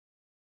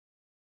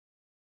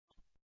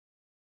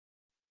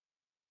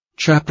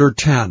Chapter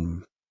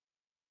 10.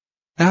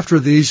 After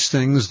these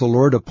things the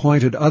Lord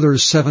appointed other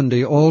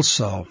 70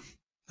 also,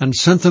 and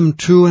sent them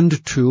 2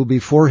 and 2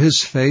 before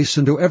his face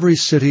into every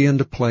city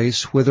and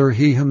place whither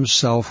he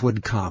himself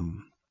would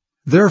come.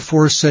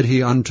 Therefore said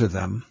he unto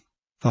them,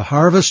 The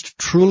harvest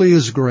truly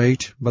is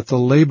great, but the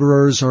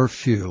laborers are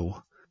few.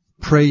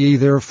 Pray ye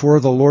therefore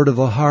the Lord of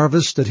the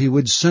harvest that he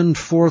would send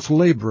forth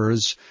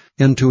laborers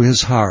into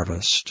his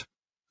harvest.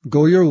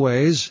 Go your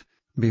ways.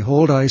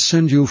 Behold, I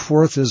send you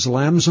forth as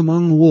lambs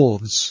among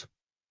wolves.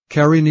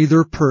 Carry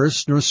neither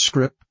purse, nor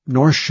scrip,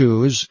 nor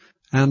shoes,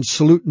 and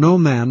salute no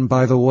man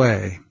by the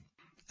way.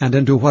 And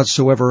into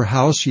whatsoever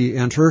house ye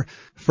enter,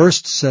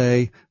 first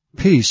say,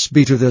 Peace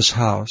be to this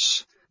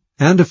house.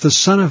 And if the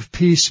Son of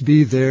Peace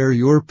be there,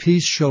 your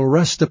peace shall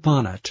rest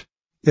upon it.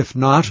 If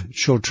not, it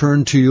shall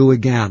turn to you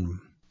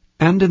again.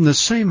 And in the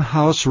same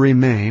house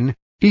remain,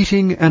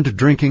 eating and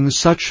drinking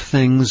such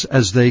things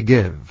as they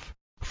give.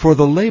 For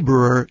the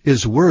laborer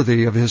is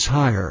worthy of his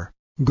hire.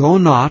 Go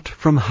not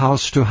from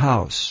house to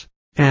house.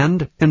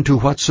 And into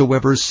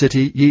whatsoever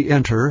city ye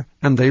enter,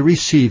 and they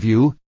receive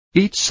you,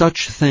 eat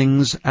such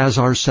things as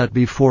are set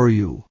before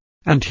you,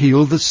 and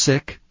heal the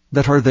sick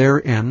that are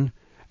therein,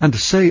 and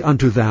say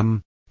unto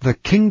them, The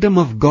kingdom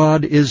of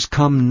God is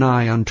come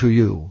nigh unto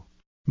you.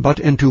 But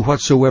into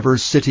whatsoever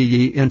city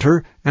ye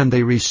enter, and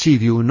they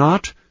receive you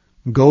not,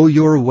 go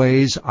your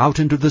ways out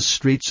into the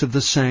streets of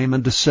the same,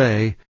 and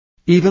say,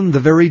 Even the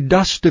very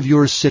dust of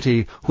your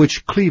city,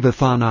 which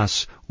cleaveth on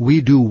us, we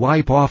do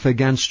wipe off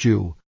against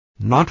you.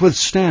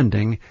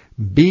 Notwithstanding,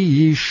 be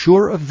ye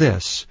sure of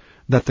this,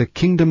 that the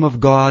kingdom of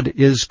God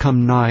is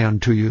come nigh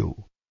unto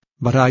you.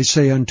 But I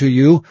say unto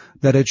you,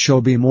 that it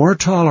shall be more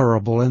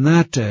tolerable in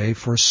that day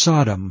for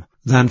Sodom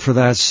than for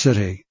that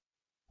city.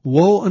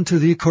 Woe unto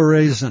thee,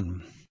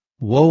 Chorazin!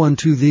 Woe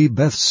unto thee,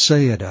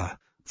 Bethsaida!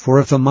 For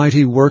if the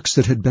mighty works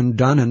that had been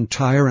done in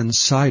Tyre and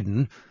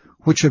Sidon,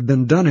 which have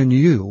been done in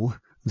you,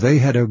 they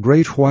had a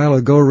great while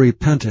ago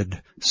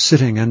repented,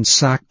 sitting in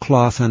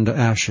sackcloth and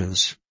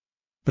ashes.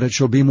 But it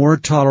shall be more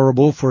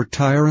tolerable for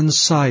Tyre and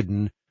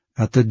Sidon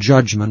at the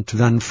judgment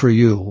than for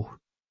you.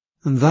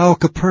 And thou,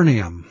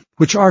 Capernaum,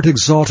 which art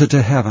exalted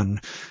to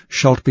heaven,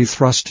 shalt be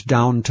thrust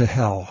down to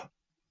hell.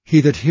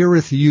 He that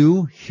heareth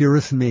you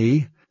heareth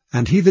me,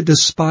 and he that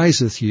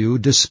despiseth you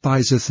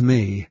despiseth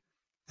me,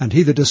 and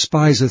he that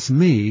despiseth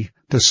me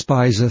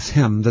despiseth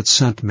him that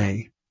sent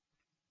me.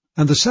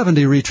 And the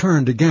 70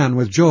 returned again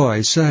with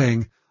joy,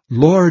 saying,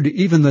 Lord,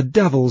 even the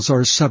devils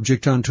are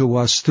subject unto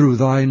us through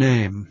thy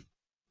name.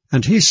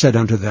 And he said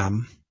unto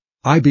them,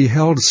 I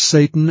beheld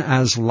Satan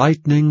as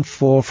lightning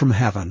fall from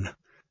heaven.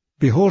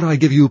 Behold, I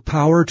give you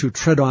power to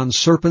tread on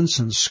serpents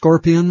and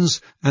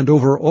scorpions, and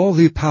over all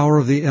the power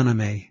of the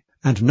enemy,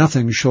 and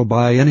nothing shall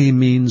by any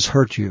means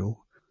hurt you.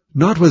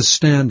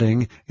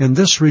 Notwithstanding, in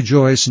this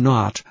rejoice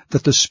not,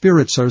 that the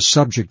spirits are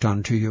subject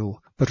unto you,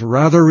 but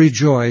rather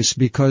rejoice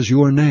because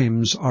your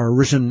names are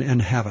written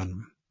in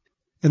heaven.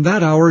 In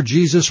that hour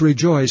Jesus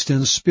rejoiced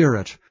in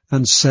spirit,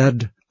 and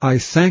said, I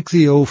thank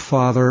thee, O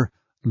Father,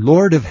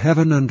 Lord of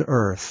heaven and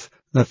earth,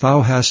 that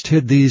thou hast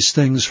hid these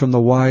things from the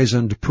wise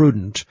and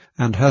prudent,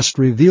 and hast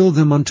revealed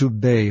them unto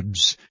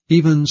babes.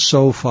 Even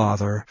so,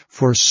 Father,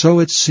 for so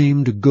it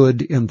seemed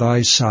good in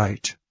thy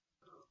sight.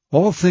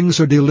 All things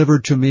are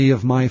delivered to me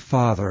of my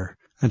Father,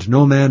 and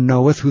no man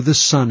knoweth who the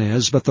Son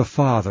is but the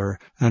Father,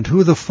 and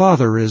who the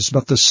Father is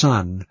but the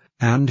Son,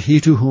 and he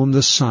to whom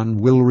the Son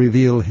will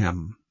reveal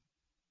him.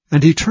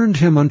 And he turned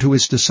him unto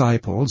his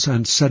disciples,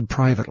 and said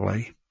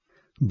privately,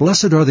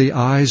 Blessed are the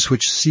eyes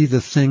which see the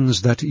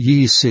things that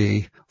ye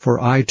see, for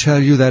I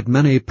tell you that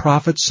many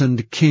prophets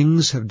and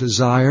kings have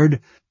desired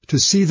to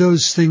see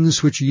those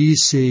things which ye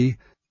see,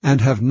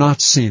 and have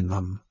not seen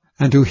them,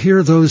 and to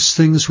hear those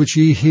things which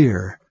ye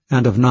hear,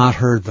 and have not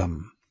heard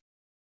them.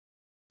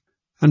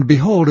 And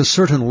behold, a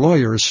certain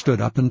lawyer stood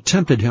up and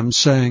tempted him,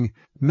 saying,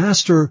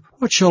 Master,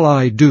 what shall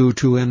I do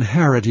to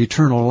inherit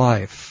eternal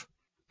life?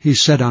 He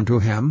said unto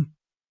him,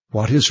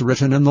 What is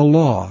written in the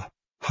law?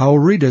 How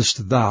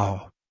readest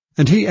thou?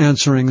 And he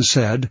answering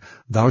said,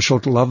 Thou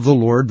shalt love the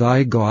Lord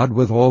thy God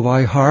with all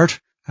thy heart,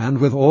 and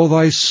with all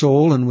thy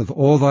soul, and with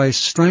all thy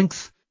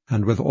strength,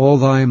 and with all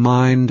thy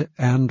mind,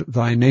 and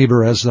thy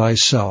neighbor as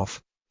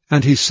thyself.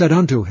 And he said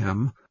unto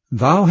him,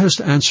 Thou hast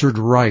answered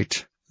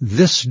right.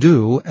 This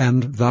do,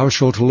 and thou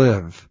shalt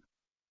live.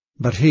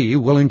 But he,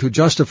 willing to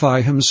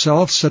justify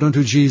himself, said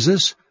unto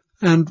Jesus,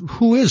 And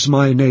who is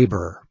my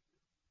neighbor?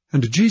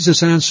 And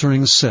Jesus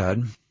answering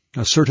said,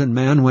 A certain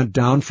man went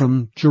down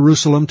from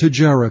Jerusalem to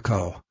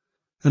Jericho,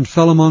 and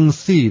fell among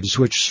thieves,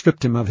 which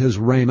stripped him of his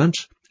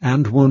raiment,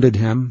 and wounded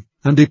him,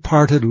 and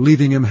departed,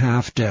 leaving him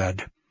half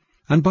dead.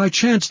 And by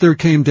chance there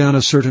came down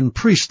a certain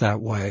priest that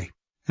way,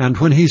 and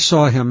when he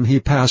saw him, he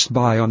passed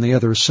by on the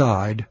other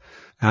side.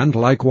 And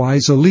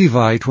likewise a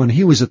Levite, when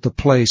he was at the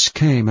place,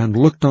 came and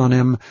looked on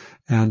him,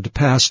 and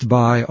passed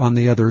by on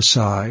the other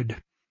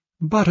side.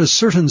 But a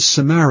certain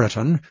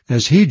Samaritan,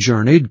 as he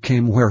journeyed,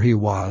 came where he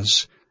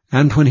was.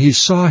 And when he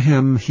saw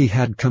him, he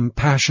had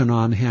compassion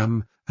on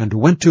him, and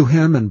went to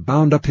him and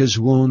bound up his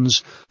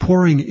wounds,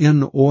 pouring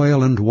in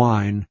oil and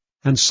wine,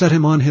 and set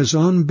him on his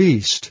own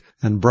beast,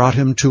 and brought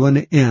him to an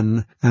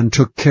inn, and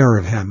took care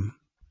of him.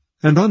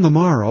 And on the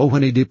morrow,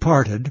 when he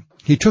departed,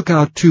 he took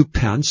out 2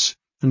 pence,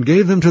 and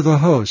gave them to the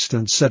host,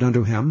 and said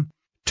unto him,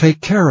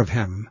 Take care of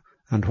him,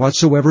 and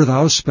whatsoever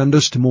thou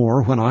spendest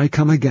more when I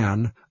come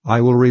again,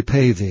 I will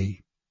repay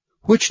thee.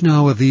 Which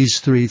now of these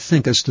 3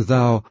 thinkest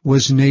thou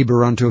was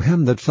neighbor unto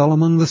him that fell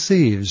among the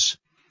thieves?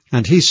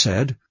 And he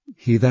said,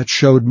 He that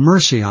showed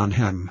mercy on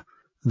him.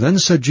 Then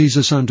said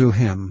Jesus unto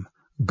him,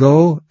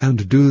 Go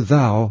and do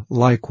thou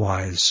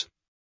likewise.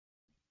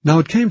 Now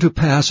it came to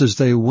pass as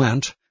they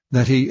went,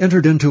 that he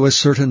entered into a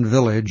certain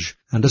village,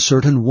 and a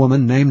certain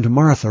woman named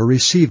Martha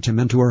received him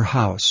into her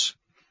house.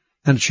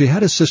 And she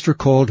had a sister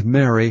called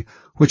Mary,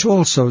 which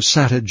also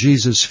sat at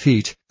Jesus'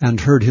 feet, and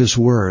heard his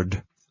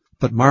word.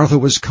 But Martha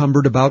was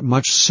cumbered about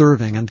much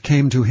serving, and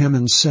came to him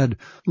and said,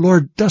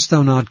 Lord, dost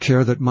thou not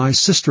care that my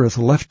sister hath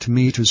left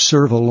me to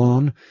serve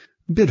alone?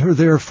 Bid her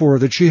therefore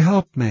that she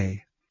help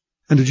me.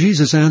 And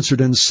Jesus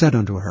answered and said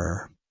unto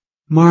her,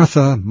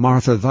 Martha,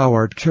 Martha, thou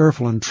art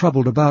careful and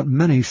troubled about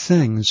many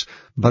things,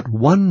 but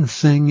one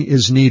thing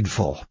is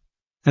needful.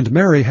 And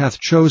Mary hath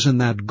chosen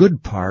that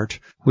good part,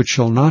 which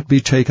shall not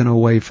be taken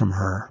away from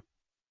her.